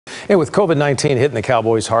And with COVID-19 hitting the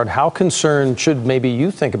Cowboys hard, how concerned should maybe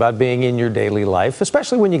you think about being in your daily life,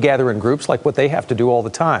 especially when you gather in groups like what they have to do all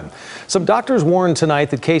the time? Some doctors warned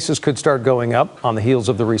tonight that cases could start going up on the heels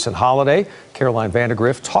of the recent holiday. Caroline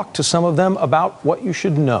Vandergrift talked to some of them about what you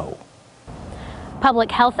should know.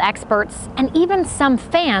 Public health experts and even some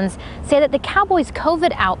fans say that the Cowboys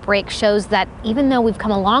COVID outbreak shows that even though we've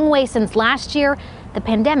come a long way since last year, the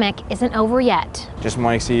pandemic isn't over yet. Just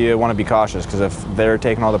makes you want to be cautious, because if they're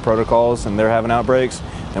taking all the protocols and they're having outbreaks,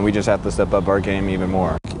 then we just have to step up our game even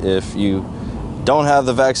more. If you don't have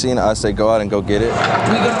the vaccine, I say go out and go get it.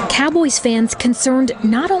 Cowboys fans concerned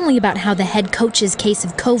not only about how the head coach's case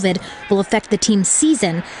of COVID will affect the team's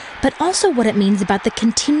season, but also what it means about the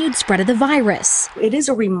continued spread of the virus. It is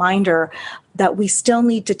a reminder that we still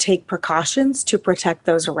need to take precautions to protect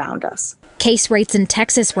those around us. Case rates in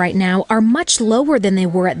Texas right now are much lower than they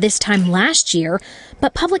were at this time last year,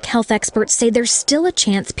 but public health experts say there's still a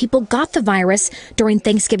chance people got the virus during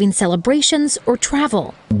Thanksgiving celebrations or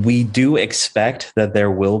travel. We do expect that there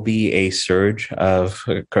will be a surge of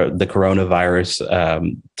the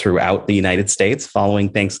coronavirus throughout the United States following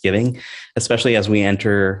Thanksgiving, especially as we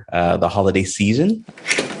enter the holiday season.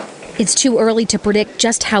 It's too early to predict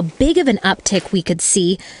just how big of an uptick we could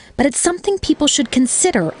see, but it's something people should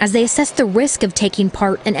consider as they assess the risk of taking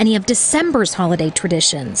part in any of December's holiday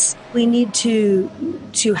traditions. We need to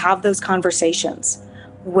have those conversations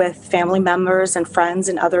with family members and friends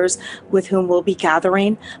and others with whom we'll be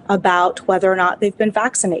gathering about whether or not they've been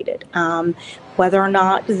vaccinated, whether or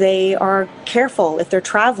not they are careful if they're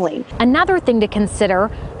traveling. Another thing to consider,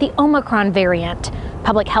 the Omicron variant.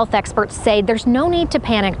 Public health experts say there's no need to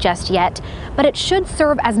panic just yet, but it should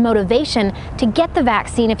serve as motivation to get the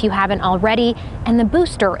vaccine if you haven't already, and the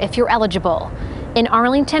booster if you're eligible. In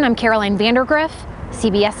Arlington, I'm Caroline Vandergrift,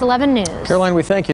 CBS 11 News. Caroline, we thank you.